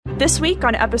This week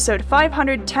on episode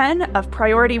 510 of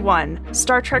Priority 1,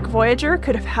 Star Trek Voyager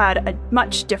could have had a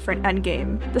much different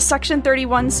endgame. The Section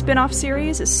 31 spin-off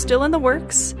series is still in the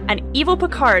works, and Evil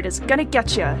Picard is gonna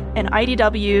getcha in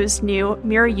IDW's new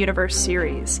Mirror Universe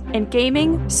series. In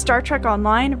gaming, Star Trek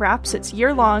Online wraps its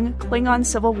year-long Klingon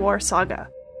Civil War saga.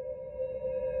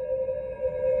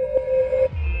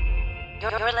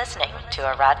 You're listening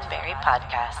to a Roddenberry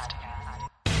podcast.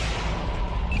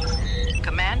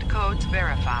 Command codes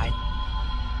verified.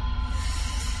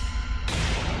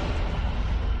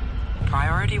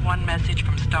 Priority 1 message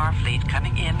from Starfleet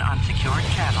coming in on secured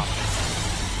channel.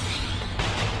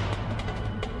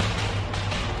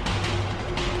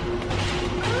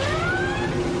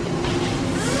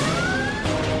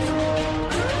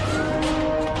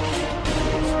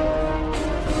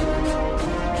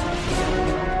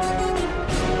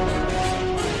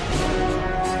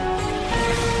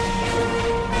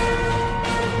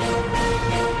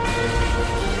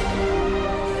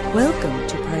 Welcome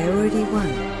to Priority 1.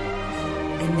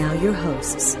 And now your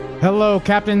hosts. Hello,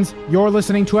 Captains. You're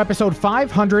listening to episode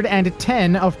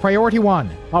 510 of Priority 1,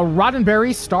 a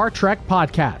Roddenberry Star Trek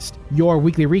podcast. Your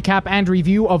weekly recap and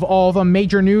review of all the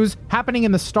major news happening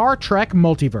in the Star Trek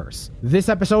multiverse. This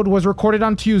episode was recorded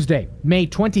on Tuesday, May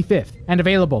 25th, and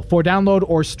available for download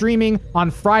or streaming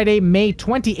on Friday, May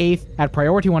 28th at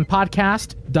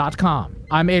PriorityOnePodcast.com.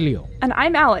 I'm Elio. And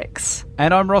I'm Alex.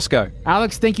 And I'm Roscoe.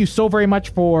 Alex, thank you so very much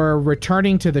for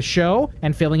returning to the show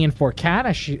and filling in for Kat.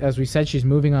 As we said, she's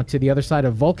moving on to the other side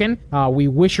of Vulcan. We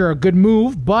wish her a good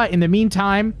move, but in the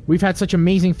meantime, we've had such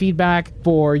amazing feedback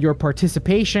for your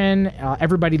participation.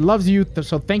 Everybody loves you,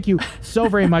 so thank you so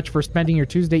very much for spending your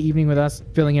Tuesday evening with us,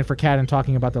 filling in for Kat and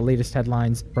talking about the latest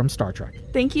headlines from Star Trek.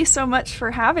 Thank you so much for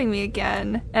having me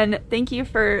again, and thank you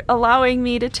for allowing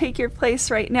me to take your place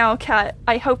right now, Kat.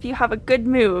 I hope you have a good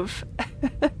move.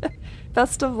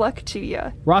 Best of luck to you.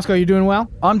 Roscoe, you doing well?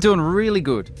 I'm doing really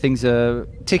good. Things are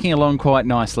ticking along quite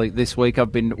nicely this week.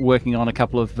 I've been working on a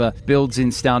couple of builds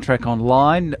in Star Trek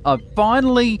Online. I'm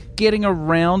finally getting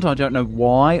around, I don't know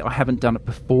why, I haven't done it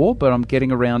before, but I'm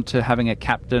getting around to having a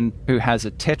captain who has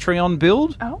a Tetrion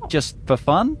build, just for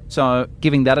fun. So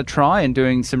giving that a try and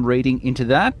doing some reading into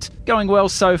that. Going well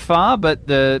so far, but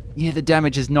the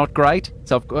damage is not great.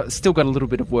 So I've still got a little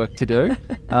bit of work to do.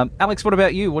 Alex, what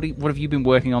about you? What have you been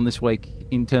working on this week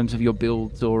in terms of your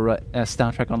builds or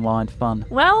Star Trek Online fun?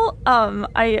 Well,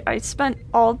 I spent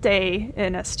all day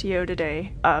in STO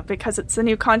today because it's a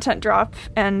new content drop,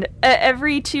 and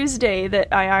every Tuesday that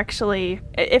I actually,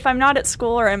 if I'm not at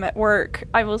school or I'm at work,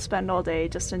 I will spend all day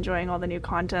just enjoying all the new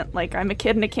content like I'm a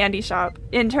kid in a candy shop.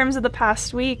 In terms of the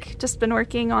past week, just been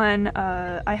working on,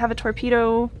 I have a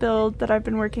torpedo build that I've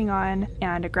been working on,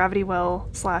 and a gravity well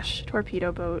 /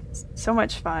 torpedo boat. So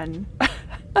much fun.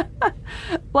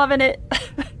 Loving it.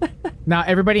 Now,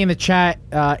 everybody in the chat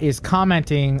is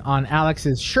commenting on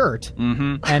Alex's shirt.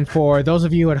 Mm-hmm. And for those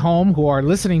of you at home who are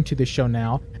listening to the show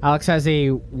now, Alex has a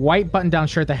white button-down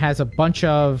shirt that has a bunch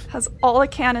of... Has all the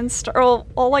canon,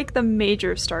 all like the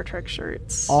major Star Trek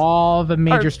shirts. All the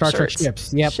major Star Trek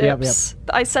ships. Yep.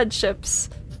 I said ships.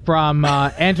 From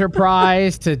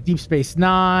Enterprise to Deep Space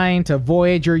Nine to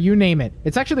Voyager, you name it.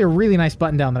 It's actually a really nice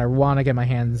button-down that I want to get my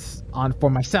hands on for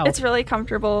myself. It's really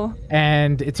comfortable.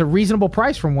 And it's a reasonable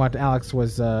price from what Alex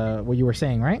was, what you were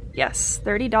saying, right? Yes,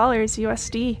 $30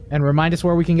 USD. And remind us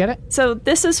where we can get it? So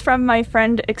this is from my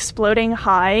friend Exploding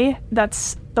High.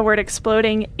 That's the word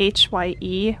exploding,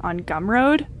 HYE, on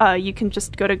Gumroad. You can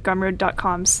just go to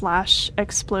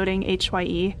gumroad.com/exploding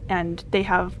HYE, and they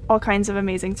have all kinds of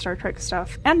amazing Star Trek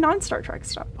stuff and non-Star Trek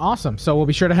stuff. Awesome. So we'll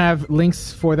be sure to have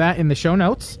links for that in the show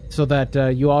notes so that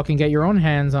you all can get your own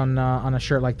hands on a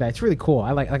shirt like that. It's really cool.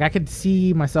 I could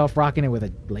see myself rocking it with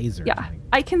a blazer. Yeah,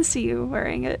 I can see you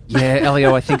wearing it. Yeah,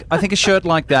 Elio, I think a shirt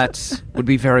like that would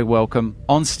be very welcome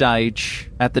on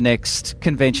stage at the next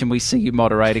convention we see you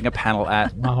moderating a panel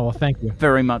at. Oh, well, thank you.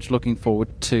 Very much looking forward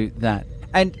to that.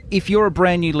 And if you're a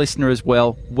brand new listener as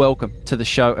well, welcome to the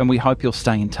show, and we hope you'll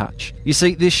stay in touch. You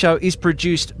see, this show is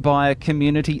produced by a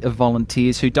community of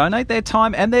volunteers who donate their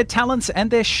time and their talents and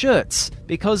their shirts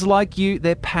because, like you,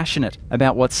 they're passionate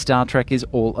about what Star Trek is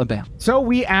all about. So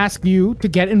we ask you to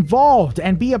get involved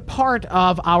and be a part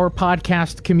of our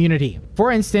podcast community. For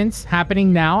instance,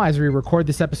 happening now as we record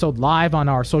this episode live on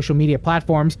our social media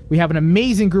platforms, we have an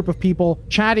amazing group of people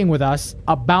chatting with us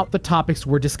about the topics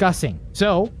we're discussing.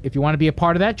 So if you want to be a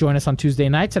part of that, join us on Tuesday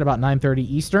nights at about 9:30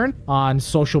 Eastern on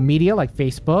social media like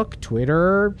Facebook,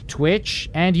 Twitter, Twitch,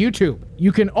 and YouTube.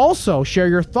 You can also share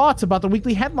your thoughts about the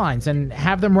weekly headlines and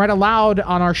have them read aloud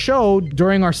on our show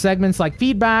during our segments like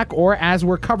feedback or as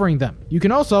we're covering them. You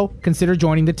can also consider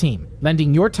joining the team,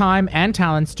 lending your time and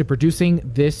talents to producing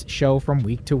this show from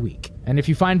week to week. And if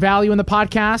you find value in the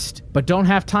podcast but don't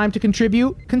have time to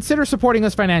contribute, consider supporting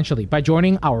us financially by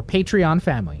joining our Patreon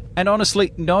family. And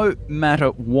honestly, no matter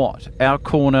what, our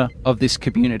corner of this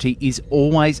community is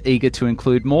always eager to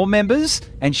include more members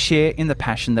and share in the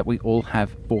passion that we all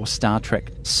have for Star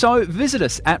Trek. So visit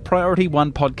us at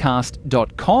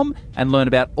PriorityOnePodcast.com and learn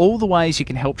about all the ways you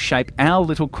can help shape our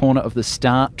little corner of the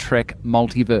Star Trek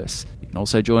multiverse. You can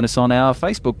also join us on our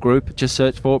Facebook group. Just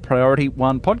search for Priority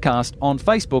One Podcast on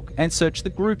Facebook and search the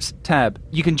Groups tab.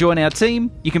 You can join our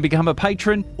team, you can become a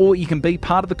patron, or you can be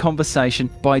part of the conversation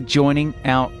by joining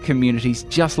our communities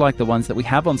just like the ones that we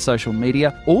have on social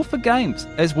media, or for games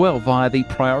as well via the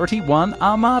Priority One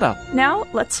Armada. Now,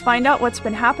 let's find out what's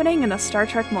been happening in the Star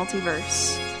Trek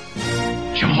multiverse.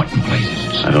 Jim, what in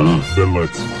places? I don't know. Then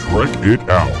let's Trek it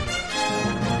out.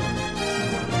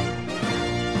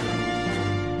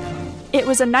 It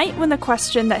was a night when the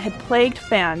question that had plagued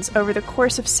fans over the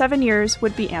course of 7 years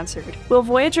would be answered. Will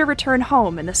Voyager return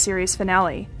home in the series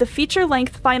finale? The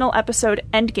feature-length final episode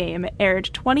Endgame aired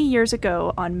 20 years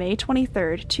ago on May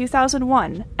 23rd,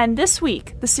 2001, and this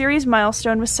week the series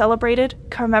milestone was celebrated,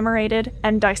 commemorated,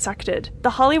 and dissected.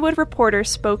 The Hollywood Reporter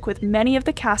spoke with many of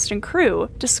the cast and crew,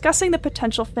 discussing the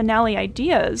potential finale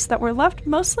ideas that were left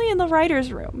mostly in the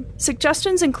writer's room.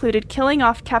 Suggestions included killing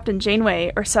off Captain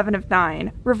Janeway or Seven of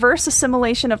Nine, reverse assimilation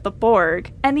of the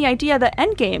Borg, and the idea that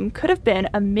Endgame could have been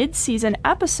a mid-season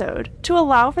episode to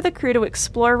allow for the crew to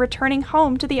explore returning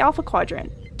home to the Alpha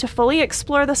Quadrant. To fully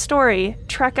explore the story,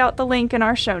 check out the link in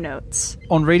our show notes.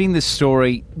 On reading this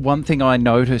story, one thing I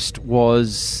noticed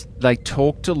was they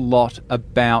talked a lot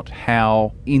about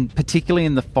how, particularly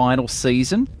in the final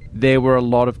season, there were a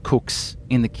lot of cooks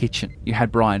in the kitchen. You had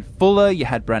Brian Fuller, you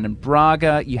had Brandon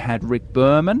Braga, you had Rick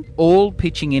Berman, all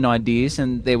pitching in ideas,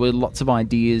 and there were lots of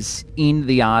ideas in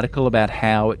the article about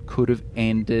how it could have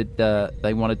ended.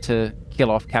 They wanted to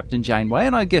kill off Captain Janeway,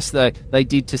 and I guess they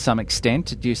did to some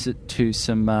extent, due to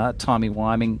some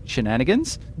timey-wiming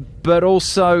shenanigans. But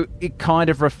also, it kind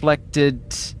of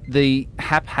reflected the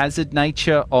haphazard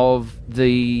nature of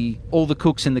all the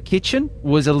cooks in the kitchen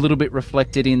was a little bit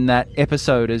reflected in that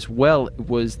episode as well.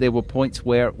 There were points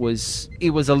where it was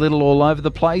a little all over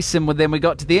the place, and then we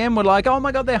got to the end, we're like, oh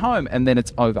my god, they're home, and then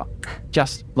it's over.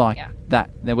 Just like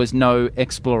that. There was no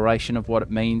exploration of what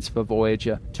it means for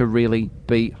Voyager to really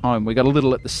be home. We got a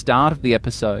little at the start of the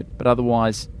episode, but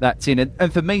otherwise that's in it.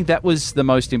 And for me, that was the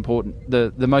most important,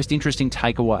 the most interesting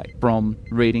takeaway from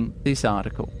reading this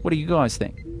article. What do you guys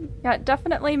think? Yeah, it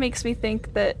definitely makes me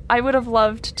think that I would have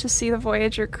loved to see the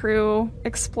Voyager crew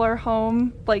explore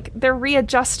home, like their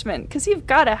readjustment, because you've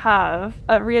got to have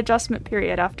a readjustment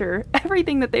period after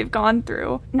everything that they've gone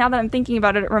through. Now that I'm thinking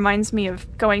about it, it reminds me of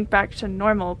going back to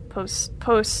normal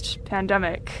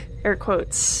post-pandemic, air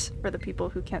quotes for the people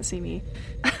who can't see me.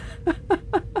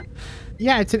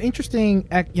 Yeah, it's an interesting,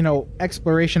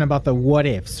 exploration about the what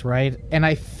ifs, right? And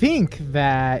I think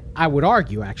that I would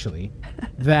argue, actually,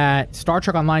 that Star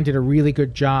Trek Online did a really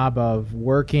good job of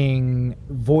working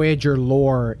Voyager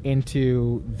lore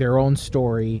into their own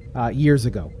story years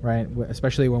ago, right?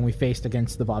 Especially when we faced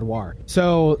against the Vaadwaur.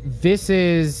 So this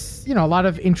is, a lot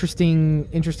of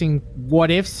interesting what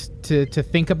ifs to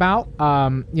think about.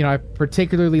 I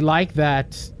particularly like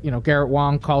that, Garrett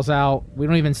Wang calls out, we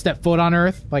don't even step foot on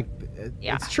Earth. Like,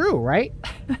 it's true, right?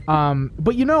 But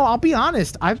I'll be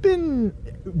honest,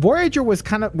 Voyager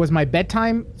was my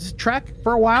bedtime Trek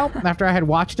for a while after I had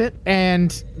watched it,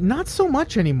 and not so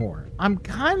much anymore. I'm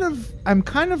kind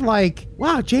of like,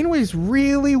 wow, Janeway's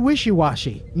really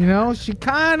wishy-washy. She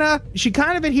kind of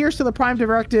adheres to the Prime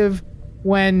Directive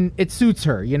when it suits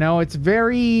her. It's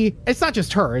not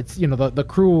just her, it's the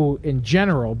crew in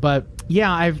general. But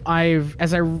yeah, I've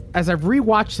as I've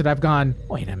rewatched it, I've gone,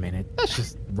 wait a minute, that's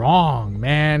just wrong,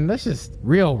 man. That's just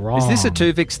real wrong. Is this a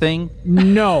Tuvix thing?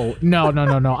 No.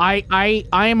 I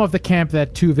am of the camp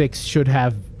that Tuvix should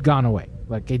have gone away.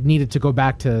 Like, it needed to go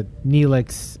back to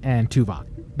Neelix and Tuvok.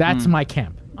 That's my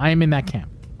camp. I am in that camp.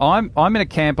 I'm in a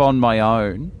camp on my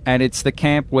own, and it's the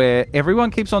camp where everyone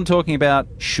keeps on talking about,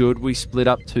 should we split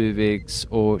up Tuvix,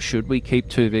 or should we keep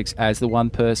Tuvix as the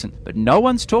one person? But no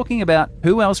one's talking about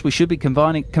who else we should be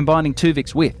combining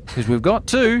Tuvix with, because we've got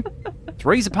two.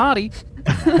 Three's a party.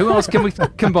 Who else can we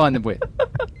combine them with?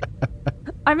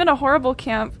 I'm in a horrible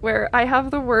camp where I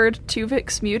have the word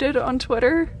Tuvix muted on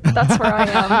Twitter. That's where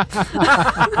I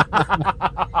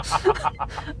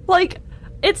am. Like,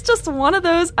 It's just one of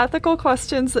those ethical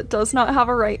questions that does not have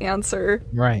a right answer.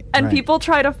 Right. And right. people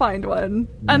try to find one.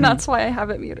 And that's why I have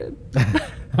it muted.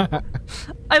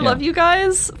 I love you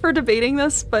guys for debating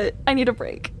this, but I need a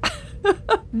break.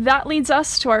 That leads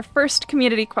us to our first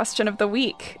community question of the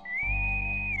week.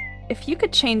 If you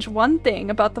could change one thing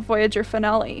about the Voyager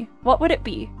finale, what would it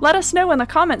be? Let us know in the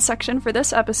comment section for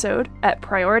this episode at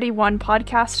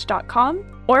PriorityOnePodcast.com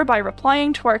or by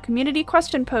replying to our community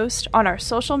question post on our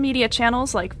social media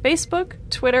channels like Facebook,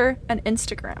 Twitter, and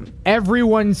Instagram.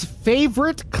 Everyone's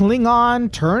favorite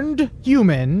Klingon turned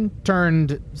human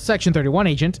turned Section 31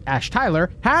 agent, Ash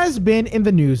Tyler, has been in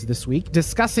the news this week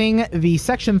discussing the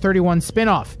Section 31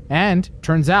 spinoff. And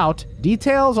turns out,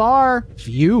 details are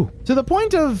few, to the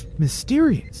point of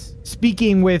mysterious.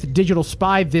 Speaking with Digital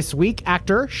Spy this week,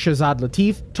 actor Shazad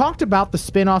Latif talked about the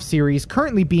spin-off series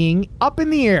currently being up in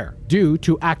the air due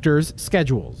to actors'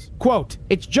 schedules. Quote,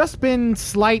 "It's just been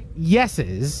slight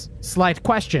yeses, slight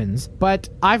questions, but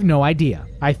I've no idea.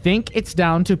 I think it's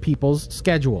down to people's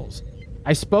schedules.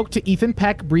 I spoke to Ethan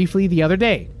Peck briefly the other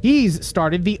day. He's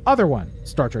started the other one,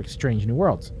 Star Trek Strange New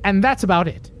Worlds. And that's about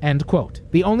it." End quote.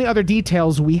 The only other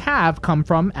details we have come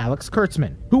from Alex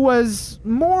Kurtzman, who was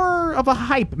more of a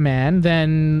hype man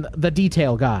than the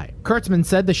detail guy. Kurtzman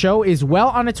said the show is well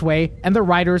on its way and the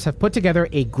writers have put together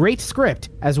a great script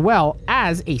as well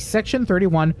as a Section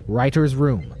 31 writer's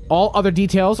room. All other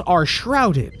details are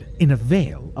shrouded in a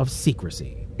veil of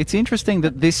secrecy. It's interesting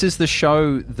that this is the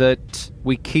show that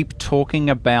we keep talking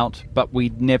about, but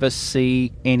we never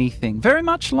see anything. Very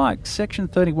much like Section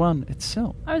 31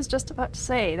 itself. I was just about to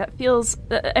say, that feels...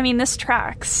 I mean, this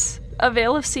tracks. A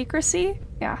veil of secrecy?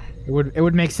 Yeah. It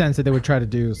would make sense that they would try to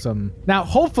do some... Now,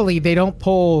 hopefully they don't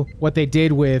pull what they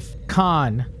did with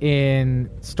Khan in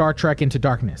Star Trek Into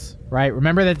Darkness, right?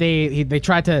 Remember that they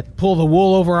tried to pull the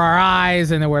wool over our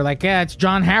eyes and they were like, yeah, it's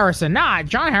John Harrison. Nah,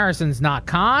 John Harrison's not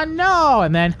Khan. No.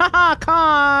 And then, haha,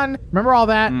 Khan. Remember all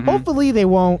that? Mm-hmm. Hopefully they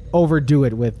won't overdo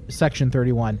it with Section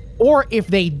 31. Or if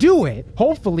they do it,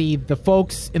 hopefully the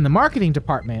folks in the marketing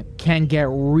department can get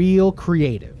real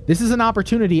creative. This is an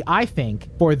opportunity, I think,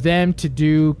 for them to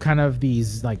do kind of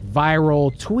these like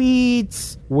viral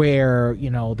tweets where, you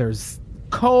know, there's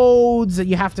codes that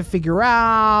you have to figure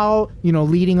out, you know,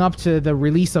 leading up to the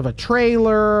release of a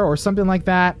trailer or something like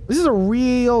that. This is a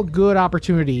real good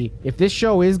opportunity, if this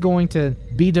show is going to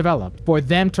be developed, for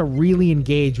them to really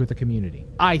engage with the community.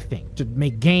 I think, to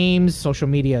make games, social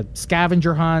media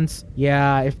scavenger hunts.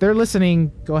 Yeah, if they're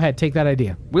listening, go ahead, take that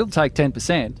idea. We'll take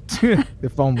 10%.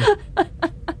 If only.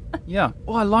 Yeah.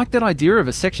 Oh, I like that idea of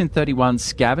a Section 31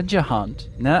 scavenger hunt.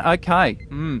 No, okay.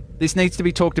 This needs to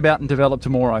be talked about and developed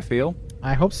more, I feel.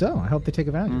 I hope so. I hope they take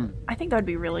advantage of it. I think that would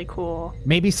be really cool.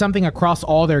 Maybe something across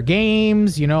all their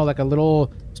games, you know, like a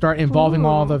little... start involving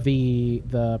all of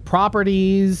the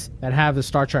properties that have the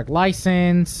Star Trek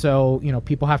license. So, you know,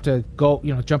 people have to go,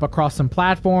 you know, jump across some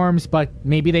platforms, but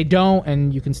maybe they don't,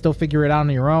 and you can still figure it out on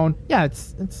your own. Yeah,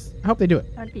 it's I hope they do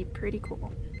it. That'd be pretty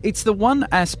cool. It's the one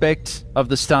aspect of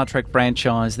the Star Trek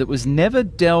franchise that was never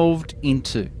delved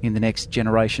into in the Next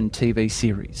Generation TV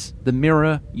series, the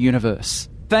Mirror Universe.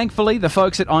 Thankfully, the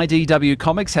folks at IDW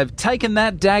Comics have taken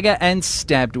that dagger and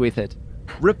stabbed with it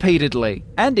repeatedly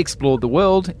and explored the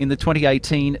world in the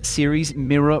 2018 series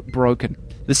Mirror Broken.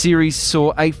 The series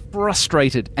saw a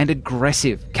frustrated and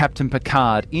aggressive Captain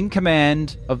Picard in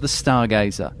command of the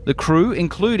Stargazer. The crew,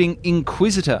 including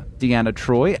Inquisitor Deanna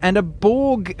Troi and a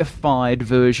Borg-ified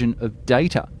version of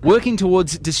Data, working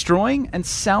towards destroying and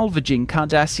salvaging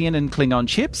Cardassian and Klingon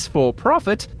ships for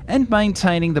profit and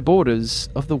maintaining the borders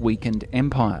of the weakened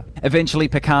Empire. Eventually,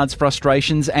 Picard's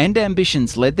frustrations and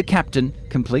ambitions led the captain,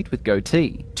 complete with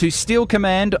goatee, to steal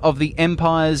command of the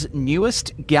Empire's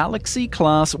newest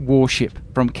Galaxy-class warship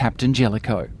from Captain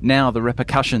Jellicoe. Now the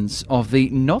repercussions of the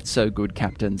not-so-good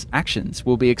captain's actions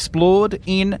will be explored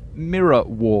in Mirror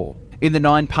War. In the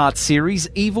 9-part series,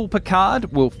 evil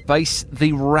Picard will face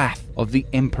the wrath of the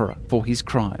Emperor for his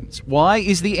crimes. Why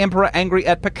is the Emperor angry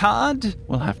at Picard?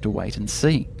 We'll have to wait and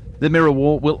see. The Mirror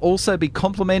War will also be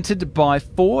complemented by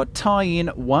 4 tie-in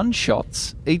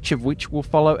one-shots, each of which will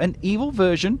follow an evil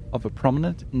version of a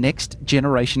prominent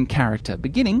next-generation character,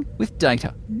 beginning with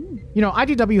Data. You know,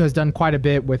 IDW has done quite a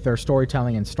bit with their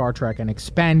storytelling in Star Trek and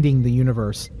expanding the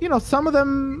universe. You know, some of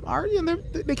them are, you know,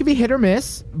 they can be hit or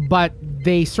miss, but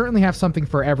they certainly have something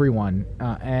for everyone.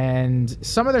 And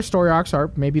some of their story arcs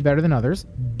are maybe better than others,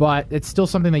 but it's still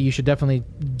something that you should definitely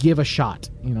give a shot.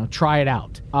 You know, try it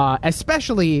out.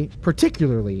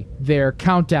 Particularly their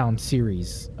countdown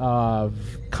series of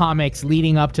comics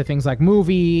leading up to things like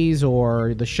movies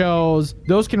or the shows.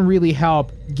 Those can really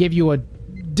help give you a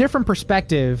different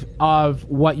perspective of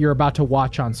what you're about to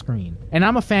watch on screen. And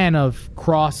I'm a fan of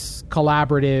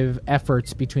cross-collaborative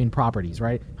efforts between properties,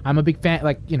 right? I'm a big fan,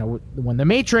 like, you know, when The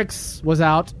Matrix was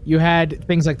out, you had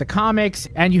things like the comics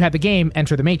and you had the game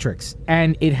Enter the Matrix.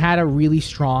 And it had a really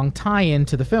strong tie-in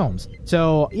to the films.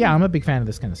 So, yeah, I'm a big fan of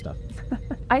this kind of stuff.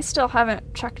 I still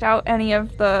haven't checked out any of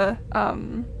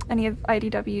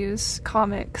IDW's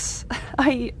comics.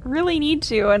 I really need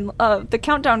to, and the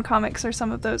Countdown comics are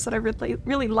some of those that I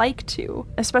really like to,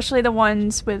 especially the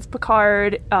ones with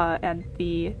Picard and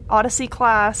the Odyssey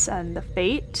class and the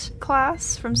Fate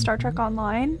class from Star Trek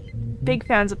Online. Big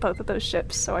fans of both of those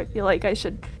ships, so I feel like I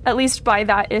should at least buy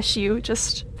that issue,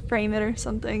 just frame it or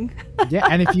something. Yeah,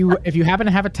 and if you happen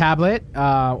to have a tablet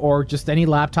or just any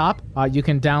laptop, you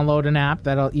can download an app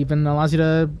that even allows you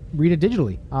to read it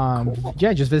digitally. Cool.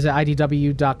 Yeah, just visit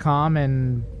idw.com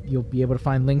and you'll be able to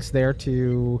find links there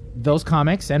to those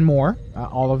comics and more,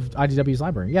 all of IDW's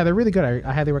library. Yeah, they're really good.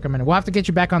 I highly recommend it. We'll have to get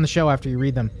you back on the show after you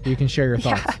read them so you can share your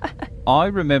thoughts. Yeah. I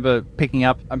remember picking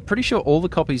up, I'm pretty sure, all the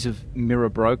copies of Mirror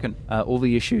Broken, all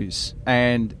the issues,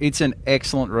 and it's an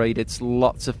excellent read. It's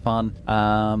lots of fun.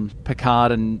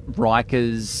 Picard and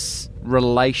Riker's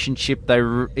relationship,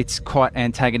 it's quite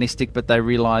antagonistic, but they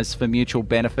realize for mutual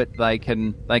benefit they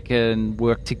can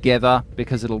work together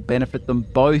because it'll benefit them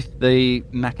both. The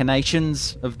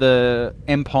machinations of the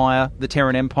Empire, the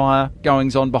Terran Empire,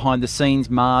 goings on behind the scenes.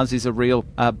 Mars is a real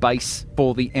base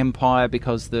for the Empire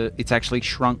because it's actually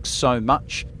shrunk so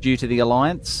much due to the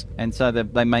Alliance, and so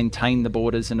they maintain the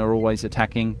borders and are always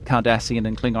attacking Cardassian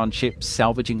and Klingon ships,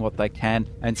 salvaging what they can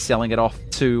and selling it off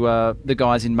to the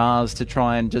guys in Mars to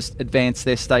try and just advance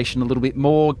their station a little bit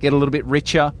more, get a little bit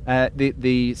richer. So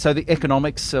the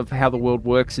economics of how the world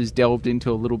works is delved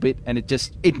into a little bit, and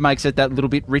it makes it that little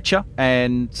bit richer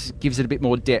and gives it a bit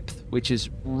more depth, which is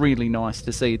really nice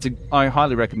to see. I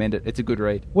highly recommend it. It's a good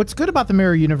read. What's good about the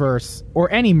Mirror Universe,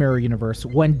 or any Mirror Universe,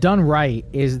 when done right,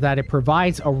 is that it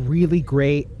provides a really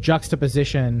great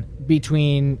juxtaposition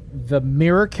between the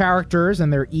mirror characters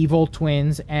and their evil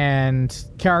twins and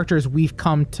characters we've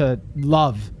come to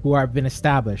love who have been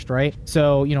established, right?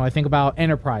 So, I think about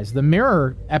Enterprise. The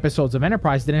mirror episodes of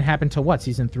Enterprise didn't happen till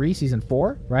season 3, season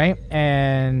 4, right?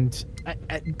 And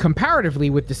comparatively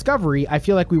with Discovery, I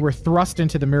feel like we were thrust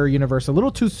into the Mirror Universe a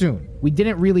little too soon. We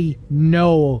didn't really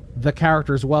know the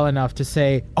characters well enough to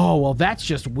say, oh, well, that's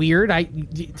just weird.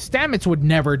 Stamets would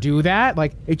never do that.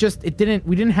 Like, we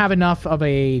didn't have enough of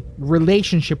a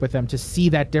relationship with them to see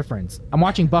that difference. I'm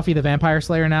watching Buffy the Vampire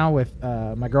Slayer now with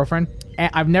my girlfriend.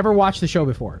 I've never watched the show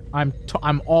before. I'm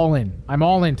all in. I'm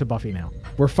all into Buffy now.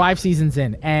 We're 5 seasons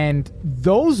in, and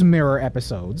those mirror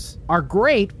episodes are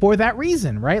great for that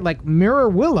reason, right? Like, Mirror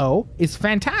Willow is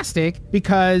fantastic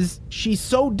because she's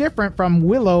so different from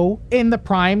Willow in the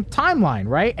Prime timeline,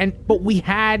 right? But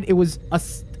it was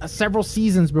several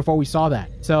seasons before we saw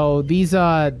that. So these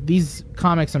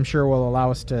comics, I'm sure, will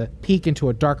allow us to peek into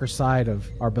a darker side of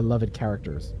our beloved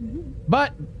characters. Mm-hmm.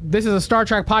 But this is a Star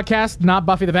Trek podcast, not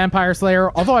Buffy the Vampire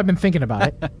Slayer, although I've been thinking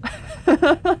about it.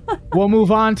 We'll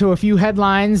move on to a few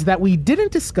headlines that we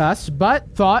didn't discuss,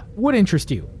 but thought would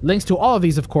interest you. Links to all of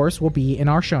these, of course, will be in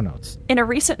our show notes. In a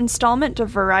recent installment of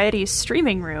Variety's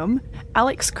Streaming Room,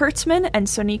 Alex Kurtzman and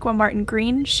Sonequa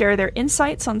Martin-Green share their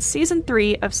insights on Season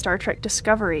 3 of Star Trek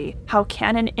Discovery, how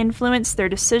canon influenced their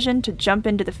decision to jump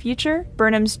into the future,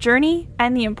 Burnham's journey,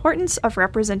 and the importance of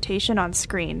representation on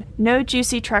screen. No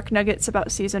juicy Trek nuggets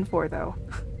about Season 4, though.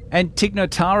 And Tig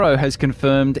Notaro has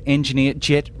confirmed engineer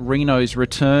Jet Reno's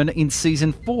return in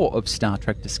Season 4 of Star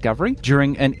Trek Discovery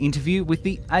during an interview with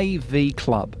the AV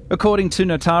Club. According to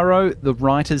Notaro, the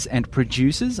writers and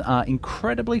producers are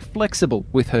incredibly flexible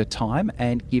with her time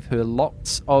and give her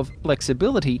lots of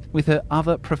flexibility with her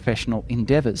other professional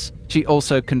endeavours. She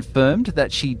also confirmed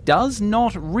that she does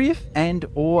not riff and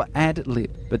or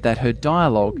ad-lib, but that her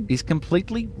dialogue is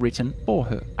completely written for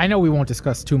her. I know we won't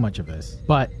discuss too much of this,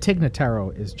 but Tig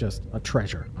Notaro is just a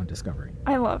treasure on Discovery.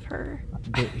 I love her.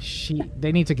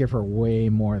 They need to give her way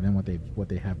more than what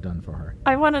they have done for her.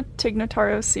 I want a Tig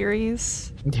Notaro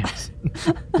series. Yes.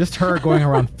 Just her going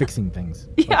around fixing things.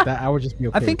 Yeah. Like that, I would just be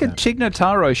okay I think with a Tig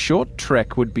Notaro short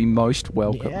trek would be most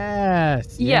welcome.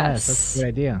 Yes. That's a good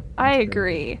idea. I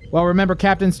agree. Well, remember,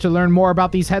 Captains, to learn more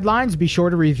about these headlines, be sure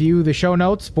to review the show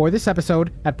notes for this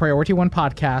episode at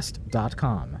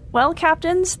PriorityOnePodcast.com. Well,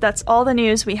 Captains, that's all the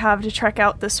news we have to check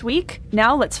out this week.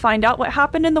 Now let's find out what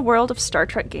happened in the world of Star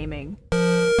Trek gaming.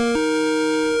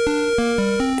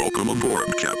 Welcome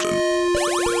aboard, Captain.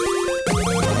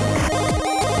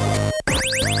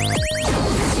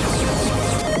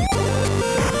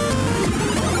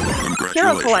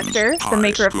 Hero Collector, the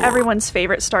maker of everyone's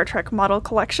favorite Star Trek model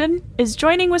collection, is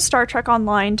joining with Star Trek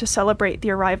Online to celebrate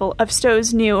the arrival of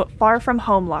Stowe's new Far From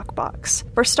Home lockbox.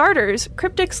 For starters,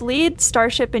 Cryptic's lead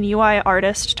Starship and UI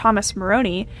artist Thomas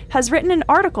Maroney has written an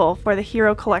article for the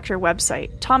Hero Collector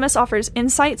website. Thomas offers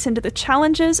insights into the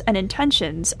challenges and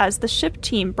intentions as the ship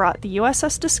team brought the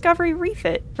USS Discovery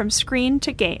refit from screen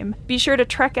to game. Be sure to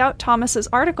check out Thomas's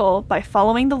article by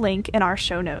following the link in our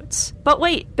show notes. But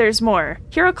wait, there's more.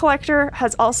 Hero Collector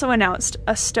has also announced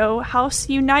a Stowe House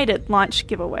United launch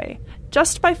giveaway.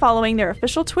 Just by following their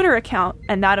official Twitter account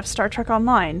and that of Star Trek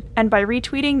Online, and by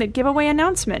retweeting the giveaway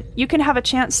announcement, you can have a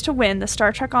chance to win the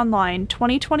Star Trek Online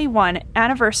 2021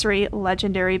 Anniversary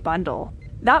Legendary Bundle.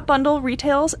 That bundle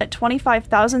retails at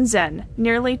 25,000 Zen,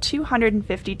 nearly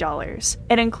 $250.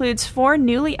 It includes 4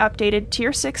 newly updated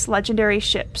Tier 6 legendary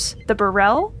ships, the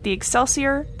Burrell, the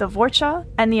Excelsior, the Vorcha,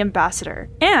 and the Ambassador.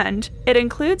 And it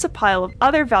includes a pile of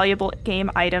other valuable game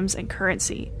items and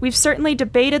currency. We've certainly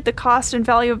debated the cost and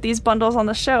value of these bundles on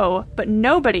the show, but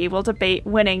nobody will debate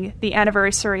winning the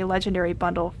Anniversary Legendary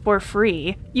Bundle for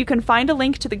free. You can find a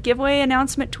link to the giveaway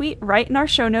announcement tweet right in our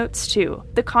show notes too.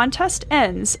 The contest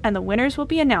ends and the winners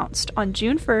will be announced on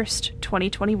June 1st,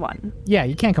 2021. Yeah,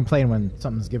 you can't complain when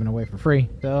something's given away for free.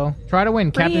 So try to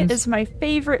win, free Captains. Free is my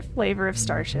favorite flavor of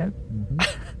Starship.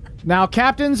 Now,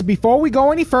 Captains, before we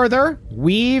go any further,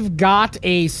 we've got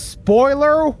a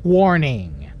spoiler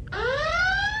warning.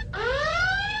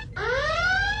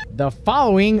 The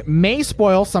following may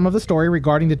spoil some of the story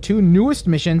regarding the 2 newest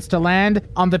missions to land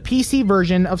on the PC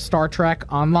version of Star Trek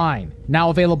Online.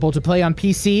 Now available to play on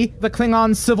PC, the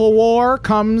Klingon Civil War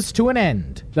comes to an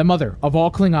end. The mother of all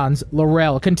Klingons,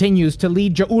 L'Rell, continues to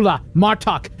lead Ja'ula,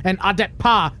 Martok, and Adet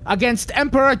Pa against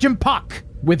Emperor Jimpak.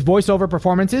 With voiceover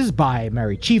performances by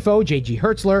Mary Chieffo, J.G.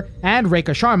 Hertzler, and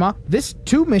Rekha Sharma, this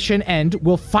 2-mission end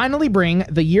will finally bring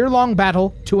the year-long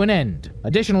battle to an end.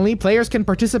 Additionally, players can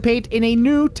participate in a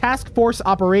new task force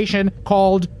operation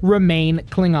called Remain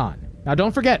Klingon. Now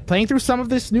don't forget, playing through some of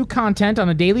this new content on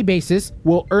a daily basis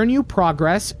will earn you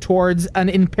progress towards an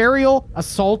Imperial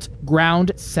Assault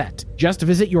ground set. Just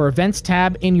visit your events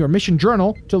tab in your mission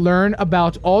journal to learn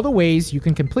about all the ways you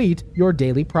can complete your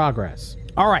daily progress.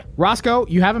 All right, Roscoe,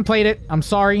 you haven't played it. I'm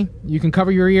sorry. You can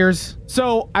cover your ears.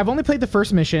 So I've only played the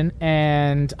first mission,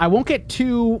 and I won't get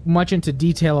too much into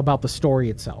detail about the story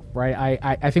itself, right?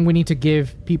 I think we need to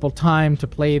give people time to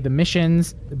play the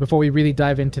missions before we really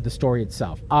dive into the story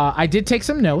itself. I did take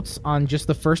some notes on just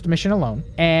the first mission alone,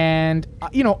 and,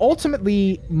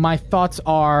 ultimately, my thoughts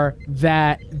are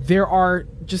that there are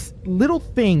just little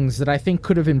things that I think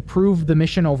could have improved the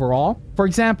mission overall. For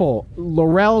example,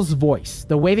 L'Rell's voice,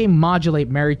 the way they modulate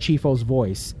Mary Chieffo's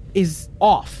voice is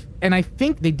off. And I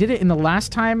think they did it in the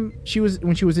last time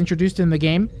when she was introduced in the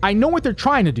game. I know what they're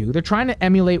trying to do. They're trying to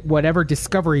emulate whatever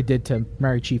Discovery did to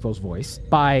Mary Chieffo's voice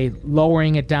by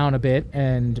lowering it down a bit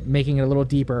and making it a little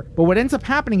deeper. But what ends up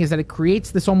happening is that it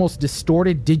creates this almost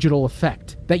distorted digital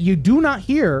effect that you do not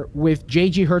hear with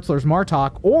J.G. Hertzler's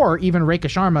Martok or even Rekha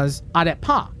Sharma's Adet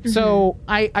Pa. Mm-hmm. So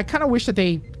I kind of wish that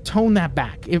they tone that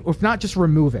back, if not just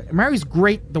remove it. Mary's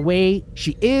great the way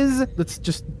she is. Let's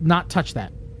just not touch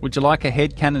that. Would you like a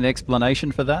headcanon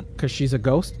explanation for that? Because she's a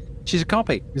ghost? She's a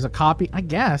copy. She's a copy? I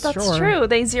guess, That's sure. true.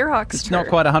 They Xeroxed It's her. not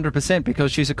quite 100%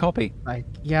 because she's a copy. I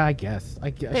guess.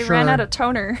 They ran out of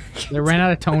toner. They ran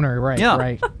out of toner, right, Yeah.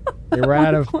 right. They ran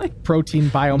out of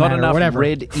protein biomatter Not enough or whatever.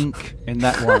 red ink in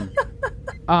that one.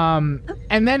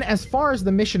 And then as far as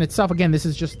the mission itself, again, this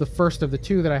is just the first of the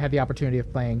 2 that I had the opportunity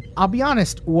of playing. I'll be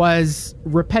honest, was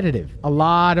repetitive. A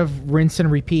lot of rinse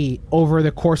and repeat over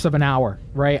the course of an hour,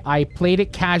 right? I played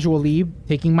it casually,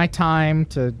 taking my time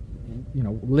to,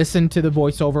 listen to the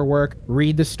voiceover work,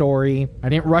 read the story. I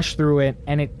didn't rush through it,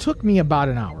 and it took me about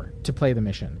an hour to play the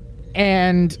mission.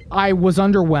 And I was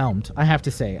underwhelmed, I have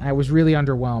to say. I was really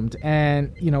underwhelmed.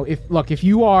 And, if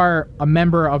you are a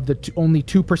member of the only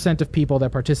 2% of people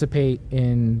that participate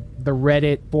in the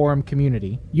Reddit forum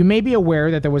community, you may be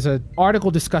aware that there was an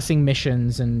article discussing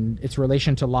missions and its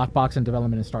relation to lockbox and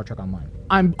development in Star Trek Online.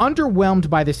 I'm underwhelmed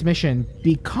by this mission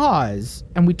because,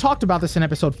 and we talked about this in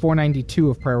episode 492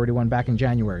 of Priority 1 back in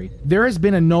January, there has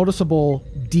been a noticeable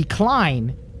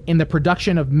decline in the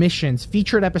production of missions,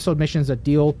 featured episode missions that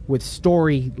deal with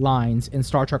storylines in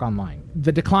Star Trek Online.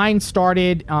 The decline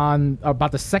started on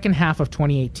about the second half of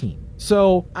 2018.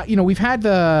 So, we've had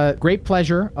the great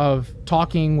pleasure of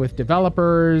talking with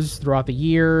developers throughout the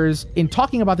years. In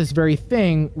talking about this very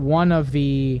thing, one of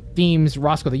the themes,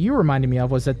 Roscoe, that you reminded me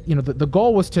of was that, the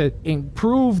goal was to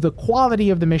improve the quality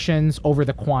of the missions over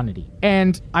the quantity.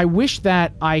 And I wish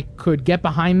that I could get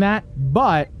behind that,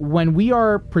 but when we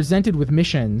are presented with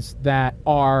missions that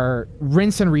are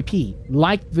rinse and repeat,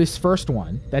 like this first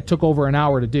one that took over an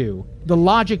hour to do, the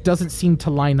logic doesn't seem to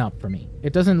line up for me.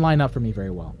 It doesn't line up for me very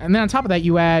well. And then on top of that,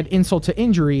 you add insult to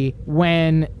injury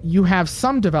when you have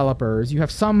some developers, you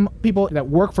have some people that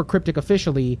work for Cryptic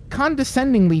officially,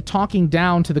 condescendingly talking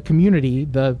down to the community,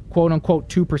 the quote-unquote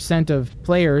 2% of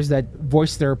players that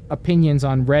voice their opinions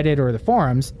on Reddit or the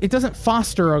forums. It doesn't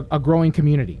foster a growing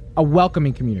community, a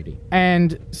welcoming community.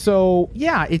 And so,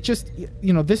 yeah, it just,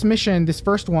 this mission, this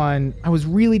first one, I was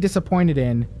really disappointed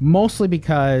in, mostly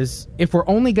because if we're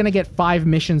only going to get 5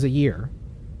 missions a year,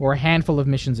 or a handful of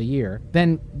missions a year,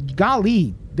 then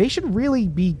golly, they should really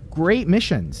be great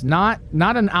missions, not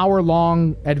an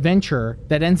hour-long adventure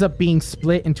that ends up being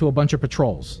split into a bunch of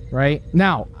patrols, right?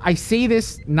 Now, I say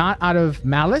this not out of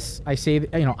malice. I say,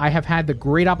 I have had the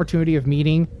great opportunity of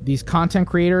meeting these content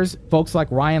creators, folks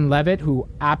like Ryan Levitt, who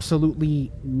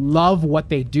absolutely love what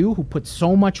they do, who put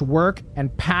so much work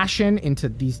and passion into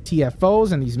these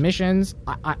TFOs and these missions.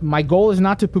 My goal is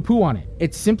not to poo-poo on it.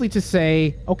 It's simply to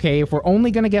say, okay, if we're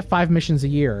only going to get 5 missions a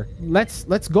year, let's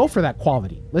go for that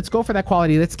quality. Let's go for that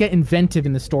quality. Let's get inventive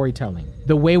in the storytelling.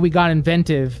 The way we got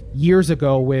inventive years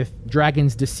ago with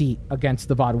Dragon's Deceit against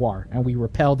the Vaudoir, and we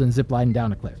repelled and ziplined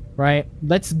down a cliff, right?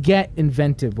 Let's get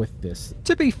inventive with this.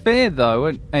 To be fair,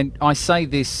 though, and I say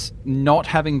this not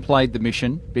having played the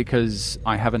mission, because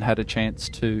I haven't had a chance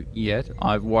to yet.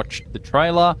 I've watched the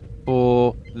trailer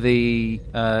for the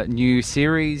new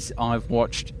series. I've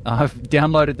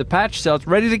downloaded the patch, so it's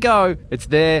ready to go. It's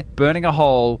there, burning a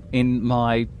hole in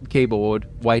my keyboard,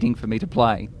 waiting for me to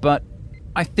play. But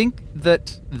I think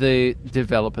that the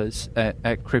developers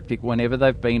at Cryptic, whenever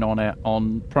they've been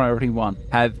on Priority 1,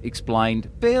 have explained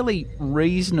fairly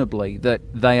reasonably that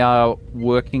they are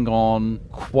working on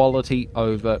quality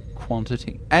over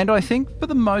quantity. And I think for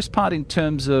the most part, in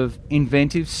terms of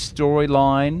inventive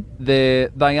storyline,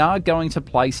 they are going to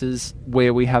places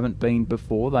where we haven't been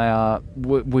before.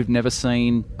 We've never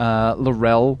seen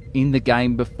Laurel in the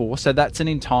game before, so that's an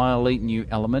entirely new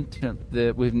element.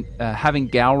 Having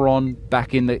Gowron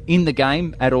back in the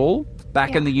game at all,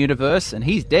 back in the universe, and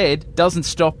he's dead, doesn't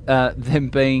stop them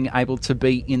being able to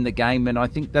be in the game, and I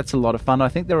think that's a lot of fun. I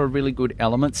think there are really good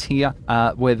elements here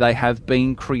where they have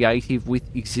been creative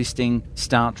with existing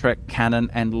Star Trek canon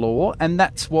and lore, and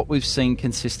that's what we've seen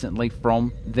consistently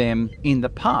from them in the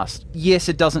past. Yes,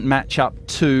 it doesn't match up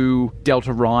to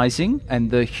Delta Rising and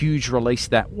the huge release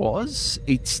that was.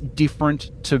 It's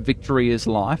different to Victoria's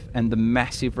Life and the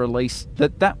massive release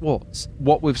that was.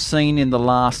 What we've seen in the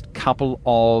last couple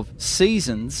of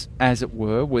seasons, as it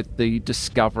were, with the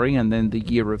Discovery and then the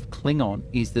Year of Klingon,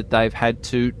 is that they've had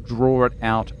to draw it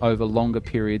out over longer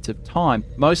periods of time,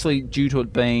 mostly due to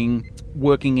it being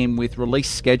working in with release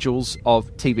schedules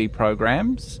of TV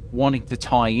programs, wanting to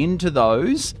tie into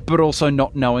those, but also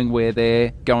not knowing where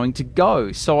they're going to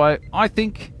go. So I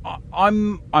think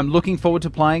I'm looking forward to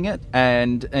playing it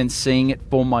and seeing it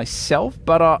for myself,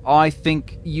 but I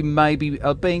think you may be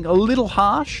being a little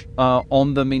harsh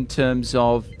on them in terms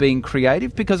of being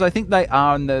creative, because I think they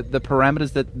are in the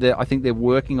parameters that I think they're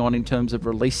working on in terms of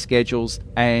release schedules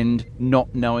and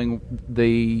not knowing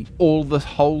the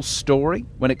whole story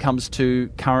when it comes to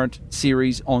current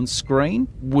series on screen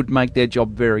would make their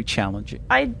job very challenging.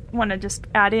 I want to just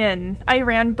add in, I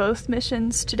ran both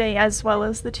missions today as well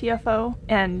as the TFO,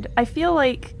 and I feel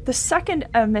like the second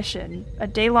mission, A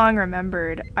Day Long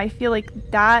Remembered, I feel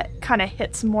like that kind of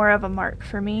hits more of a mark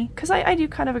for me, because I do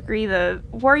kind of agree, the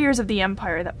Warriors of the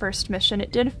Empire, that first mission,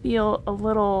 it did feel a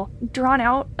little drawn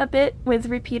out a bit with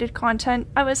repeated content.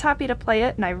 I was happy to play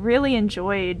it, and I really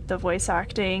enjoyed the voice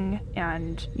acting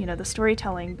and, the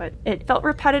storytelling, but it felt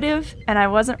repetitive, and I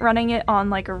wasn't running it on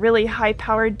like a really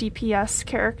high-powered DPS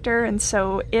character, and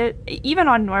so even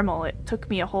on normal, it took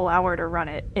me a whole hour to run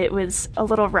it. It was a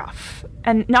little rough.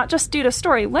 And not just due to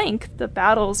story length, the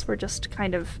battles were just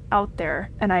kind of out there.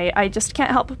 And I just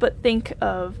can't help but think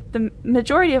of the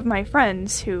majority of my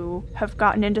friends who have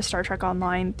gotten into Star Trek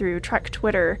Online through Trek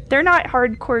Twitter. They're not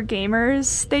hardcore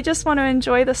gamers. They just want to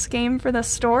enjoy this game for the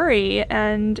story.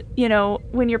 And,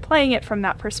 when you're playing it from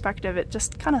that perspective, it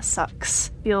just kind of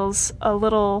sucks. Feels a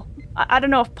little... I don't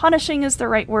know if punishing is the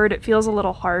right word. It feels a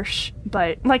little harsh,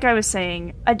 but like I was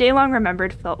saying, A Day Long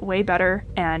Remembered felt way better,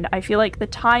 and I feel like the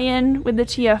tie-in with the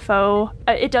TFO,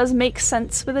 it does make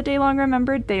sense with A Day Long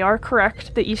Remembered. They are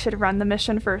correct that you should run the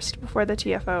mission first before the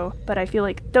TFO, but I feel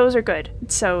like those are good.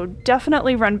 So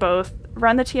definitely run both.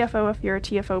 Run the TFO if you're a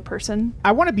TFO person.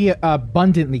 I want to be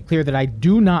abundantly clear that I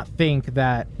do not think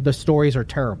that the stories are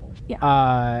terrible.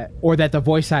 Yeah. Or that the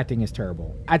voice acting is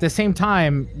terrible. At the same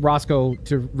time, Roscoe,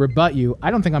 to rebut you, I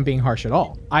don't think I'm being harsh at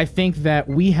all. I think that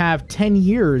we have 10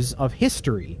 years of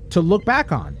history to look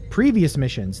back on. Previous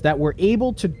missions that were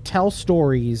able to tell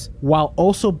stories while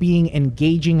also being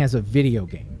engaging as a video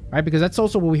game. Right? Because that's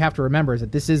also what we have to remember, is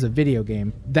that this is a video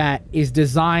game that is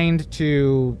designed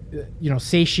to,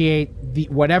 satiate the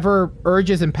whatever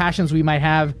urges and passions we might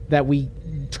have that we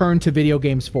turn to video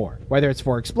games for, whether it's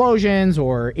for explosions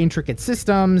or intricate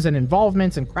systems and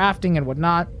involvements and crafting and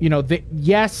whatnot.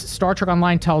 Yes, Star Trek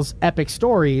Online tells epic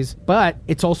stories, but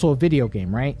it's also a video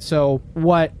game, right? So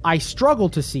what I struggle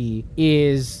to see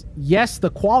is, yes, the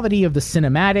quality of the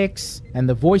cinematics and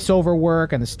the voiceover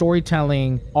work and the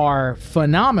storytelling are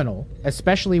phenomenal,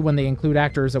 especially when they include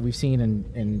actors that we've seen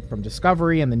in from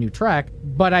Discovery and the new Trek,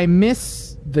 but I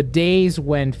miss the days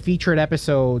when featured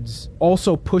episodes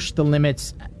also pushed the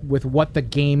limits with what the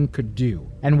game could do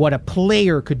and what a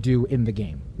player could do in the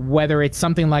game, whether it's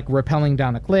something like rappelling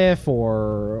down a cliff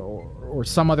or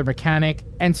some other mechanic.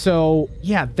 And so,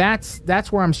 yeah,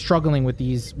 that's where I'm struggling with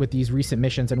these recent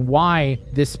missions, and why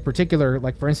this particular,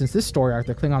 like for instance, this story arc,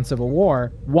 the Klingon Civil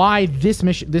War, why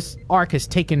this arc has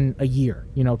taken a year,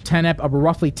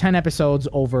 roughly 10 episodes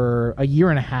over a year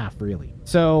and a half, really.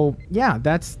 So yeah,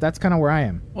 that's kind of where I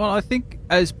am. Well, I think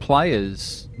as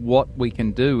players, what we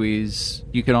can do is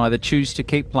you can either choose to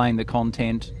keep playing the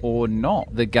content or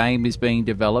not. The game is being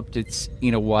developed. It's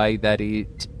in a way that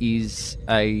it is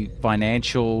a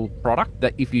financial product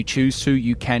that if you choose to,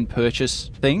 you can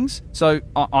purchase things. So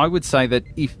I would say that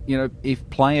if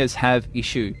players have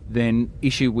issue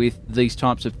with these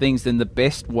types of things, then the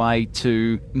best way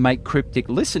to make Cryptic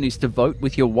listen is to vote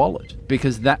with your wallet,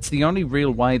 because that's the only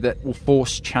real way that will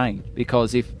force change.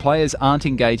 Because if players aren't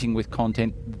engaging with content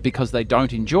because they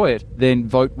don't enjoy it, then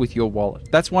vote with your wallet.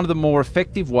 That's one of the more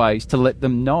effective ways to let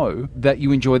them know that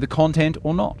you enjoy the content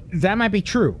or not. That might be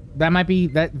true.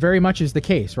 That very much is the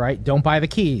case, right? Don't buy the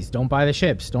keys, don't buy the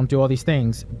ships, don't do all these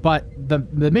things. But the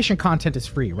mission content is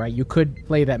free, right? You could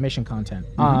play that mission content.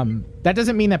 Mm-hmm. That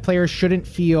doesn't mean that players shouldn't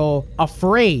feel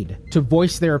afraid to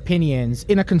voice their opinions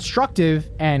in a constructive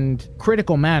and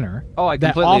critical manner. Oh, I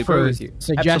completely agree with you.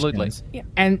 Suggestions. Absolutely. Yeah.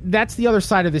 And that's the other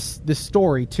side of this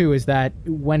story too, is that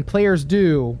when players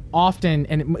do, often,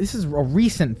 and this is a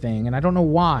recent thing, and I don't know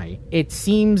why, it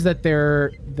seems that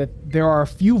there are a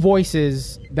few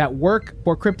voices that work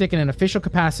for Cryptic in an official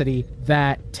capacity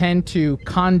that tend to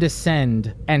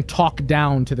condescend and talk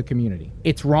down to the community.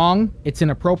 It's wrong, it's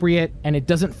inappropriate, and it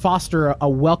doesn't foster a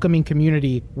welcoming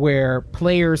community where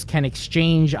players can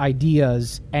exchange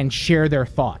ideas and share their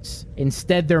thoughts.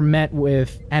 Instead, they're met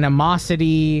with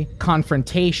animosity,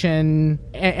 confrontation,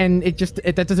 and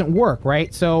that doesn't work,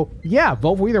 right? So, yeah,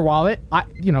 vote with your wallet.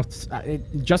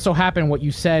 It just so happened what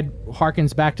you said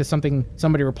harkens back to something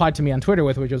somebody replied to me on Twitter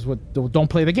with, which was, don't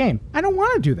play the game. I don't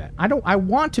want to do that. I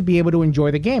want to be able to enjoy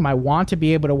the game. I want to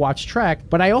be able to watch Trek,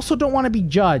 but I also don't want to be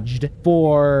judged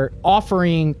for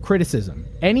offering criticism.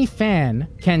 Any fan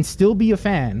can still be a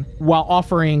fan while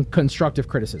offering constructive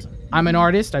criticism. I'm an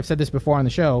artist. I've said this before on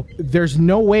the show. There's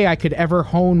no way I could ever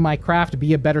hone my craft,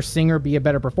 be a better singer, be a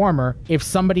better performer, if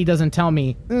somebody doesn't tell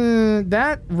me,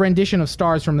 that rendition of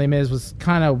Stars from Les Mis was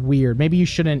kind of weird. Maybe you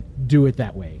shouldn't do it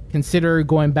that way. Consider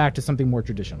going back to something more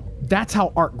traditional. That's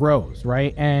how art grows,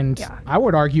 right? And yeah. I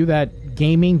would argue that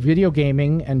gaming, video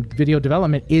gaming, and video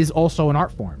development is also an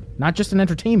art form. Not just an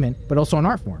entertainment, but also an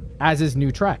art form, as is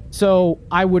new Trek. So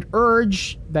I would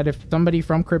urge that if somebody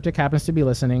from Cryptic happens to be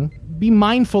listening, be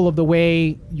mindful of the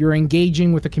way you're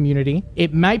engaging with the community.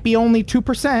 It might be only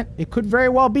 2%. It could very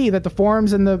well be that the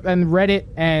forums and Reddit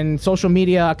and social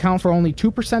media account for only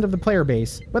 2% of the player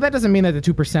base, but that doesn't mean that the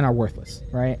 2% are worthless,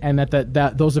 right? And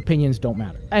that those opinions don't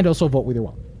matter. And also vote with your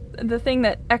wallet. The thing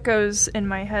that echoes in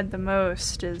my head the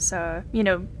most is,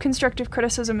 constructive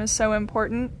criticism is so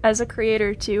important. As a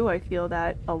creator, too, I feel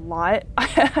that a lot.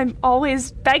 I'm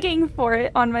always begging for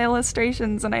it on my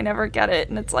illustrations, and I never get it,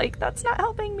 and it's like, that's not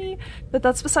helping me. But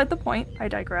that's beside the point. I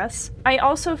digress. I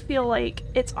also feel like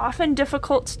it's often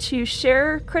difficult to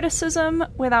share criticism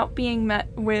without being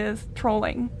met with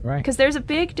trolling. Right. Because there's a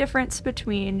big difference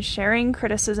between sharing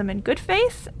criticism in good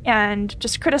faith and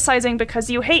just criticizing because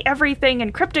you hate everything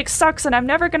and Cryptic's sucks and I'm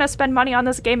never going to spend money on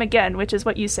this game again, which is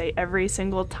what you say every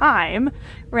single time,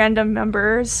 random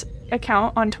members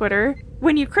account on Twitter.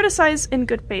 When you criticize in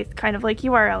good faith, kind of like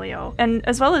you are, Elio, and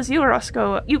as well as you,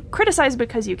 Roscoe, you criticize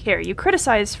because you care. You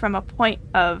criticize from a point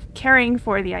of caring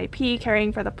for the IP,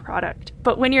 caring for the product.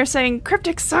 But when you're saying,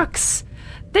 Cryptic sucks,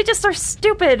 they just are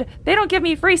stupid, they don't give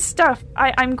me free stuff,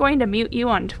 I'm going to mute you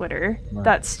on Twitter. Right.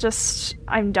 That's just,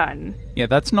 I'm done. Yeah,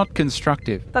 that's not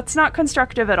constructive. That's not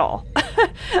constructive at all.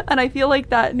 And I feel like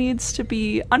that needs to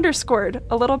be underscored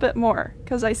a little bit more,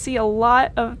 because I see a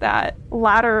lot of that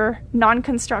latter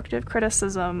non-constructive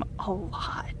criticism a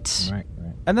lot. Right.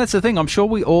 And that's the thing, I'm sure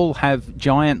we all have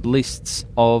giant lists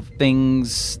of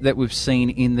things that we've seen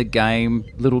in the game,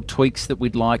 little tweaks that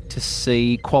we'd like to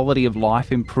see, quality of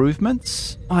life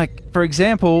improvements. Like, for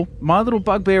example, my little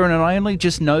bugbear, and I only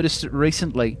just noticed it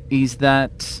recently, is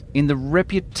that in the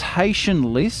reputation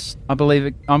list, I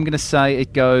believe I'm going to say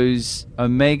it goes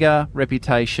Omega,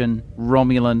 Reputation,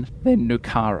 Romulan, then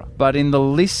Nukara. But in the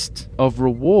list of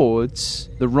rewards,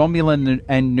 the Romulan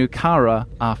and Nukara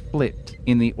are flipped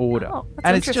in the order. Oh,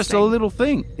 and it's just a little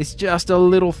thing. It's just a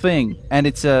little thing. And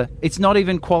it's not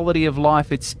even quality of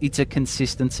life, it's a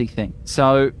consistency thing.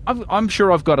 So I'm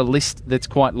sure I've got a list that's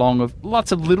quite long of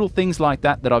lots of little things like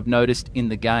that I've noticed in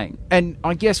the game. And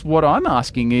I guess what I'm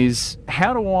asking is,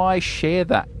 how do I share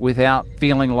that without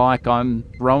feeling like I'm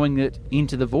throwing it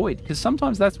into the void? Because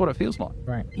sometimes that's what it feels like.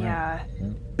 Right. Yeah.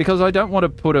 Because I don't want to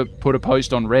put a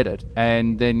post on Reddit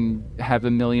and then have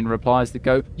a million replies that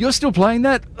go, "You're still playing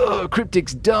that? Oh,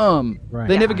 Cryptic's dumb. Right.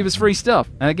 They never give us free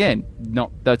stuff." And again,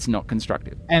 that's not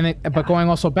constructive. But going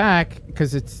also back,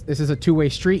 because this is a two-way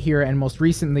street here, and most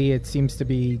recently it seems to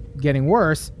be getting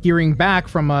worse. Hearing back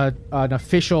from an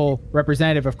official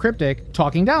representative of Cryptic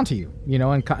talking down to you,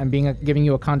 and giving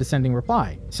you a condescending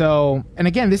reply. So, and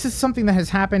again, this is something that has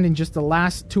happened in just the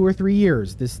last 2 or 3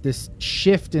 years. This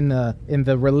shift in the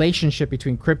relationship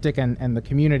between Cryptic and the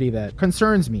community that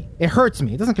concerns me. It hurts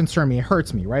me. It doesn't concern me. It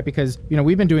hurts me, right? Because,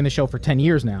 we've been doing the show for 10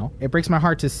 years now. It breaks my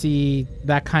heart to see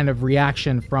that kind of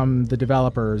reaction from the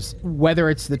developers, whether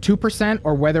it's the 2%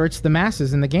 or whether it's the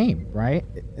masses in the game, right?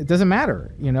 It doesn't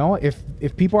matter.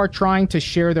 If people are trying to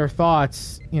share their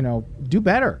thoughts, do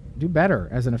better. Do better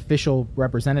as an official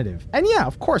representative. And yeah,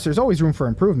 of course, there's always room for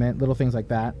improvement, little things like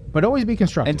that, but always be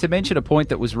constructive. And to mention a point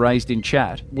that was raised in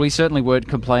chat, we certainly weren't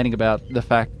complaining about the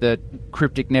fact that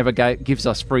Cryptic never gives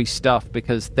us free stuff,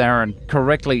 because Darren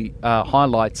correctly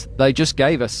highlights they just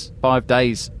gave us 5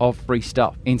 days of free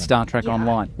stuff in Star Trek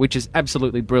Online, which is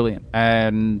absolutely brilliant.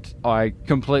 And I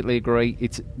completely agree.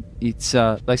 It's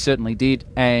they certainly did,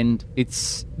 and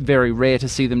it's very rare to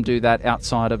see them do that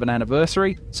outside of an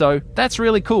anniversary. So that's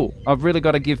really cool. I've really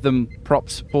got to give them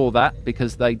props for that,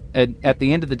 because they, at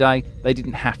the end of the day, they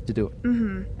didn't have to do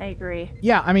it. I agree.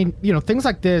 Yeah, I mean, things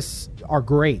like this are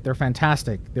great. They're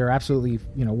fantastic. They're absolutely,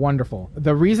 wonderful.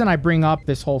 The reason I bring up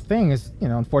this whole thing is,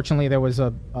 unfortunately, there was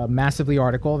a massively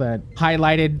article that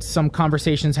highlighted some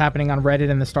conversations happening on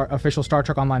Reddit and the official Star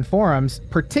Trek Online forums,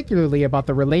 particularly about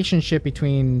the relationship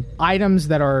between items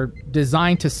that are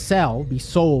designed to be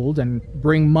sold and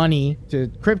bring money to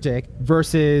Cryptic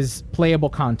versus playable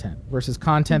content, versus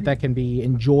content that can be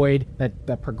enjoyed,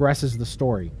 that progresses the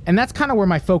story. And that's kind of where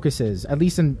my focus is, at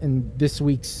least in this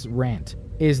week's rant,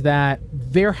 is that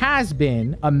there has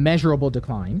been a measurable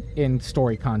decline in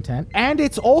story content, and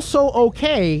it's also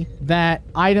okay that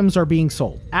items are being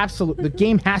sold. Absolutely. The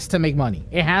game has to make money.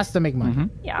 It has to make money,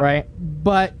 right?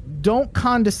 But don't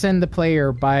condescend the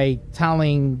player by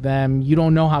telling them you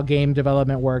don't know how game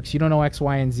development works, you don't know X,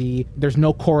 Y, and Z, there's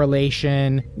no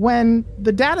correlation, when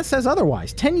the data says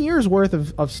otherwise. 10 years worth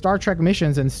of Star Trek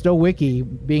missions, and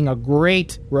StowWiki being a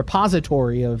great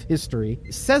repository of history,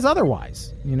 says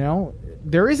otherwise.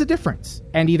 There is a difference.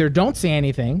 And either don't say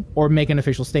anything or make an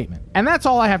official statement. And that's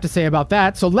all I have to say about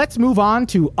that. So let's move on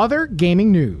to other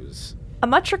gaming news. A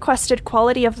much-requested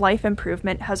quality-of-life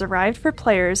improvement has arrived for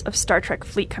players of Star Trek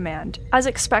Fleet Command. As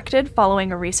expected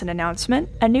following a recent announcement,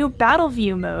 a new Battle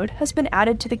View mode has been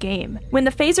added to the game. When the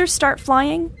phasers start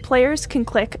flying, players can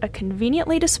click a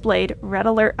conveniently displayed red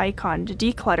alert icon to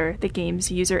declutter the game's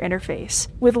user interface.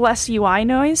 With less UI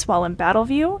noise while in Battle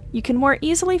View, you can more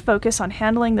easily focus on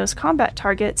handling those combat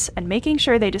targets and making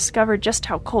sure they discover just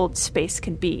how cold space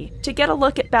can be. To get a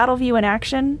look at Battle View in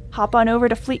action, hop on over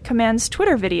to Fleet Command's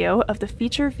Twitter video of the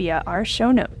feature via our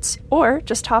show notes, or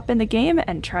just hop in the game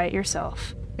and try it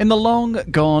yourself. In the long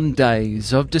gone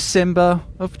days of December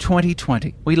of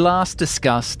 2020, we last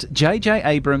discussed J.J.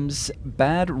 Abrams'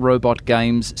 Bad Robot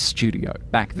Games studio.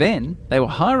 Back then, they were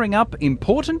hiring up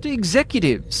important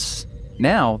executives.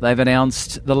 Now they've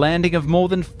announced the landing of more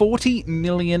than $40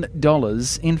 million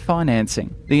in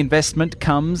financing. The investment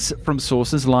comes from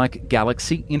sources like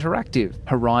Galaxy Interactive,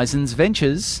 Horizons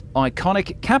Ventures,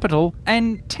 Iconic Capital,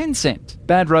 and Tencent.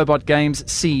 Bad Robot Games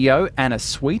CEO Anna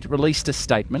Sweet released a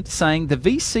statement saying the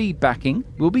VC backing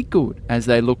will be good as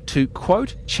they look to,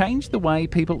 quote, change the way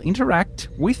people interact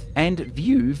with and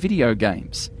view video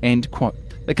games, end quote.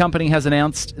 The company has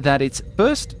announced that its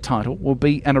first title will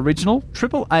be an original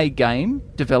AAA game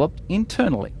developed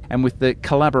internally and with the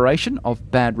collaboration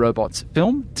of Bad Robot's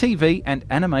film, TV, and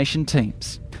animation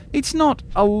teams. It's not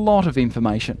a lot of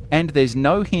information, and there's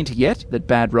no hint yet that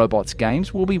Bad Robot's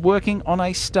games will be working on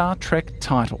a Star Trek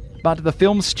title. But the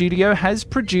film studio has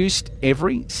produced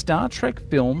every Star Trek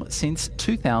film since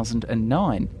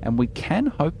 2009, and we can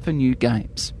hope for new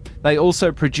games. They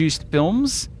also produced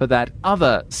films for that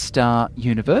other Star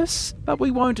universe, but we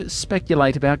won't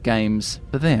speculate about games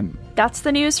for them. That's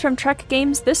the news from Trek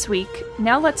Games this week.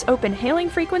 Now let's open hailing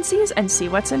frequencies and see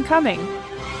what's incoming.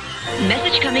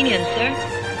 Message coming in, sir.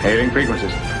 Hailing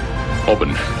frequencies.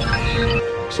 Open.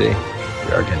 See,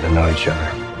 we are getting to know each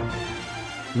other.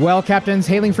 Well, Captains,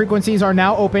 hailing frequencies are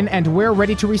now open, and we're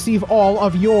ready to receive all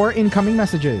of your incoming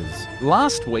messages.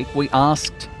 Last week, we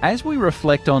asked, as we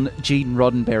reflect on Gene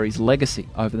Roddenberry's legacy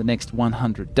over the next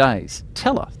 100 days,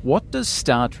 tell us, what does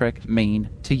Star Trek mean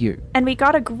to you? And we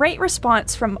got a great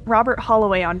response from Robert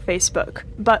Holloway on Facebook,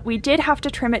 but we did have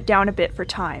to trim it down a bit for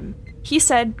time. He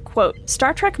said, quote,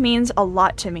 Star Trek means a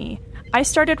lot to me. I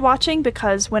started watching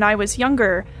because when I was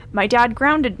younger, my dad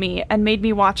grounded me and made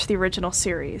me watch the original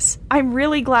series. I'm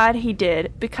really glad he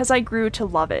did because I grew to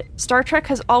love it. Star Trek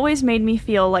has always made me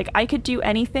feel like I could do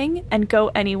anything and go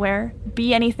anywhere,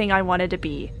 be anything I wanted to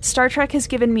be. Star Trek has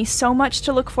given me so much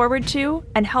to look forward to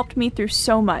and helped me through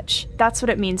so much. That's what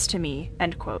it means to me,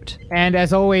 end quote. And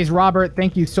as always, Robert,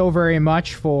 thank you so very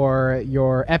much for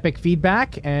your epic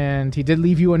feedback. And he did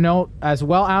leave you a note as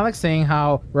well, Alex, saying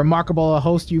how remarkable a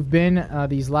host you've been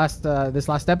this last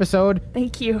episode.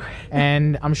 Thank you.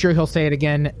 And I'm sure he'll say it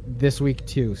again this week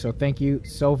too. So thank you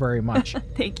so very much.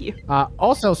 Thank you.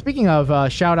 Also, speaking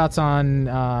of shout outs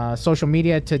on social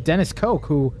media, to Dennis Koch,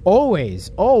 who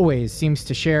always seems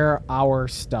to share our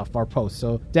stuff, our posts.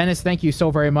 So Dennis, thank you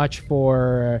so very much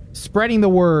for spreading the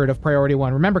word of Priority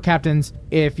One. Remember, Captains,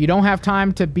 if you don't have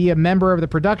time to be a member of the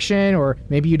production, or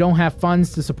maybe you don't have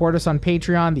funds to support us on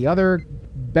Patreon, the other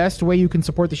best way you can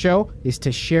support the show is to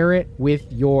share it with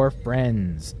your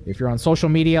friends. If you're on social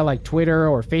media like Twitter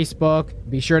or Facebook,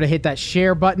 be sure to hit that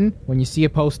share button when you see a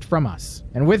post from us.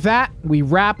 And with that, we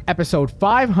wrap episode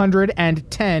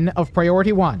 510 of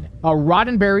Priority One, a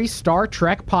Roddenberry Star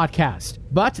Trek podcast.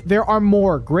 But there are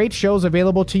more great shows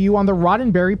available to you on the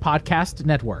Roddenberry Podcast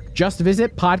Network. Just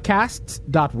visit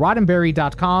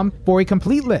podcasts.roddenberry.com for a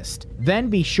complete list. Then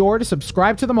be sure to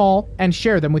subscribe to them all and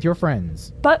share them with your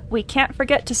friends. But we can't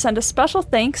forget to send a special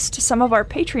thanks to some of our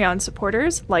Patreon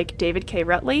supporters like David K.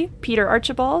 Rutley, Peter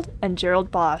Archibald, and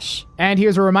Gerald Bosch. And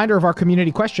here's a reminder of our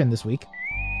community question this week.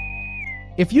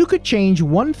 If you could change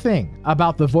one thing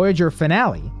about the Voyager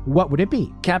finale, what would it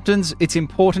be? Captains, it's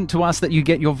important to us that you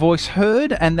get your voice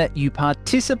heard and that you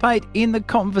participate in the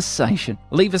conversation.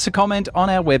 Leave us a comment on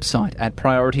our website at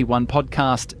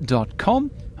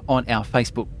PriorityOnePodcast.com, on our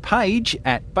Facebook page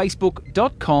at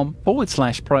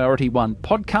facebook.com/Priority One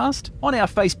Podcast, on our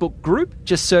Facebook group,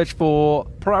 just search for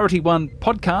Priority One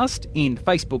Podcast in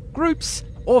Facebook groups,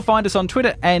 or find us on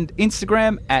Twitter and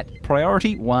Instagram at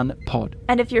Priority One Pod.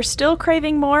 And if you're still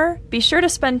craving more, be sure to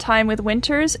spend time with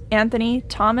Winters, Anthony,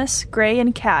 Thomas, Gray,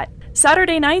 and Kat.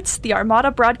 Saturday nights, the Armada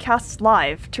broadcasts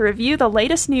live to review the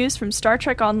latest news from Star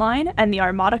Trek Online and the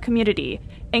Armada community,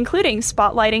 including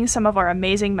spotlighting some of our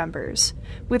amazing members.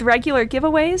 With regular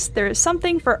giveaways, there is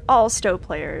something for all STO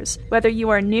players, whether you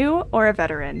are new or a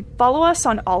veteran. Follow us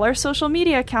on all our social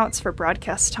media accounts for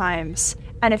broadcast times.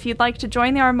 And if you'd like to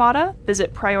join the Armada,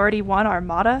 visit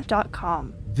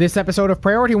PriorityOneArmada.com. This episode of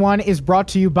Priority One is brought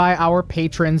to you by our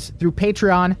patrons through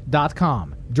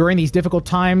Patreon.com. During these difficult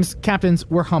times, Captains,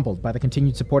 we're humbled by the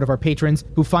continued support of our patrons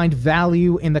who find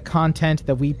value in the content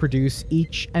that we produce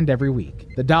each and every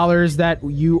week. The dollars that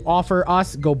you offer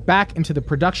us go back into the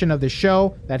production of the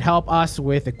show that help us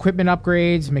with equipment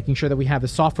upgrades, making sure that we have the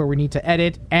software we need to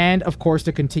edit, and of course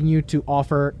to continue to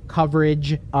offer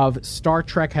coverage of Star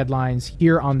Trek headlines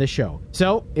here on the show.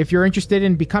 So if you're interested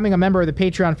in becoming a member of the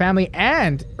Patreon family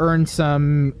and earn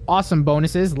some awesome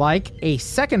bonuses like a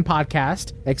second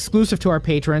podcast exclusive to our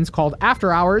patrons called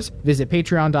After Hours, visit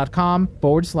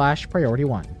patreon.com/Priority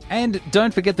One. And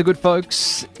don't forget the good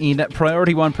folks in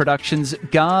Priority One Productions'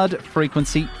 Guard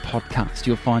Frequency podcast.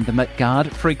 You'll find them at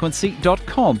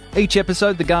guardfrequency.com. Each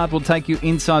episode, the Guard will take you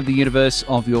inside the universe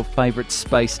of your favourite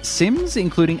space sims,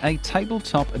 including a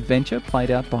tabletop adventure played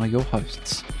out by your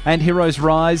hosts. And Heroes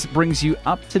Rise brings you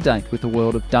up to date with the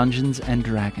world of Dungeons and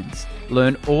Dragons.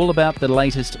 Learn all about the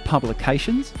latest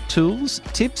publications, tools,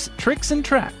 tips, tricks and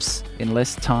traps in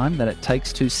less time than it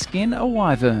takes to skin a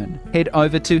wyvern. Head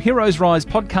over to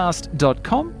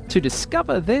heroesrisepodcast.com to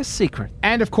discover their secret.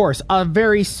 And of course, a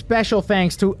very special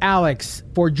thanks to Alex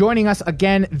for joining us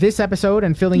again this episode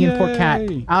and filling in for Kat.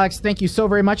 Alex, thank you so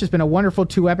very much. It's been a wonderful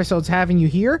 2 episodes having you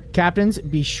here. Captains,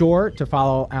 be sure to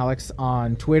follow Alex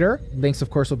on Twitter. Links, of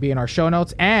course, will be in our show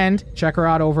notes. And check her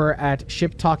out over at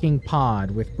Ship Talking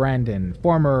Pod with Brandon,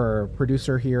 former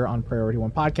producer here on Priority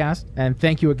One Podcast. And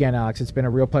thank you again, Alex. It's been a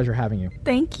real pleasure having you.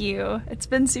 Thank you. It's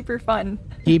been super fun.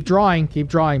 Keep drawing,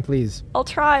 please. I'll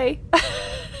try.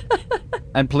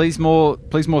 And please more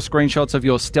screenshots of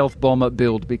your stealth bomber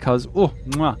build because,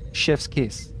 chef's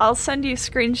kiss. I'll send you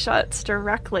screenshots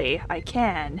directly. I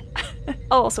can.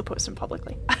 I'll also post them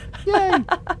publicly. Yay!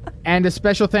 And a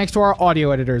special thanks to our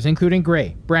audio editors, including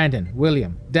Gray, Brandon,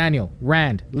 William, Daniel,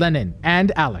 Rand, Lennon,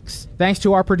 and Alex. Thanks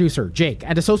to our producer, Jake,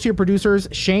 and associate producers,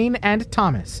 Shane and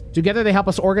Thomas. Together, they help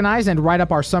us organize and write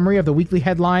up our summary of the weekly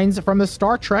headlines from the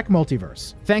Star Trek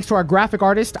multiverse. Thanks to our graphic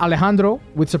artist, Alejandro,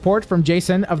 with support from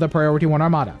Jason of the Priority One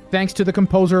Armada. Thanks to the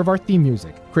composer of our theme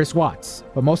music, Chris Watts.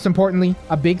 But most importantly,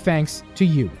 a big thanks to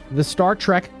you, the Star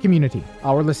Trek community,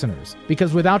 our listeners.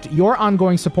 Because without your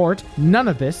ongoing support, none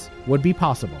of this would be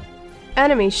possible.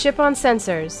 Enemy ship on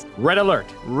sensors. Red alert.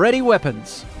 Ready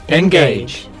weapons.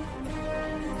 Engage.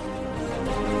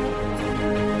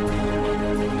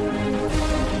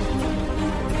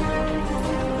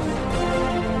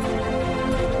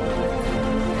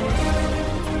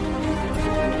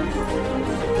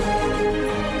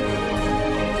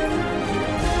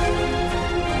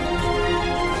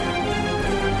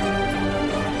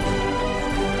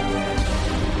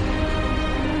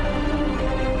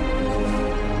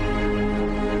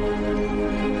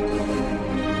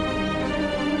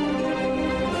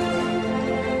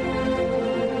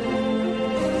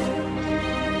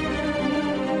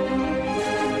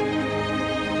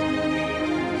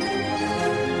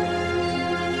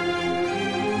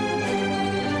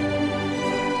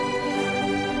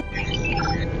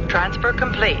 Transfer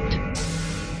complete.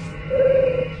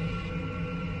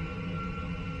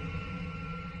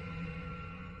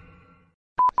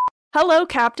 Hello,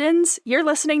 Captains. You're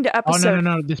listening to episode... Oh,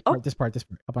 no. This part.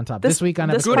 Up on top. This week on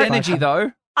episode... Good energy,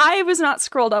 though. I was not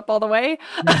scrolled up all the way.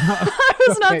 I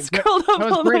was not scrolled up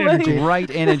all the way. Energy. Great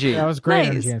energy. That was great Nice.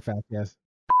 energy, in fact, yes.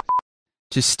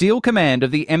 To steal command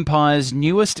of the Empire's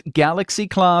newest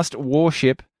Galaxy-classed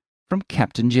warship from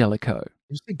Captain Jellicoe. Did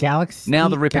you say Galaxy? Now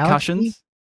the repercussions... Galaxy?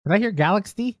 Did I hear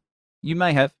Galaxy? You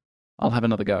may have. I'll have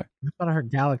another go. I thought I heard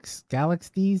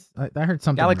Galaxies. I heard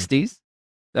something. Galaxies?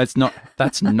 That's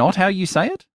not how you say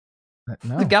it?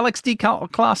 No. The Galaxy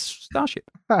class starship.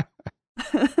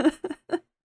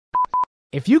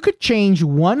 If you could change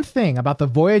one thing about the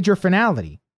Voyager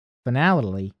finale,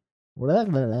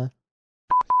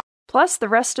 Plus the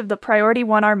rest of the Priority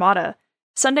One Armada.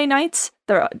 Sunday nights,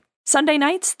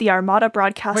 the Armada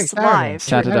broadcasts live.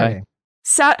 Saturday.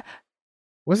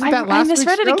 Wasn't that last I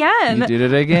misread week's it again. You did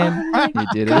it again. You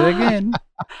did it again.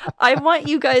 I want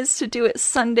you guys to do it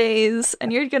Sundays,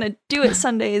 and you're going to do it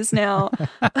Sundays now.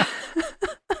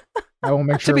 I will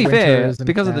make sure. To be winter fair, isn't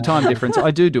because of the time difference, I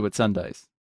do it Sundays.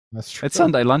 That's true. It's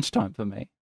Sunday lunchtime for me.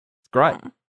 It's great.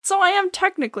 So I am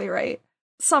technically right.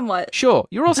 Somewhat. Sure.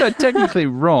 You're also technically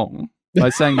wrong by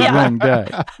saying the wrong day.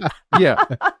 Yeah.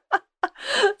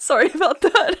 Sorry about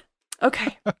that.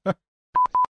 Okay.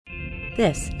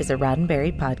 This is a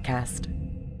Roddenberry podcast.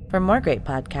 For more great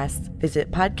podcasts, visit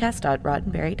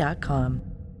podcast.roddenberry.com.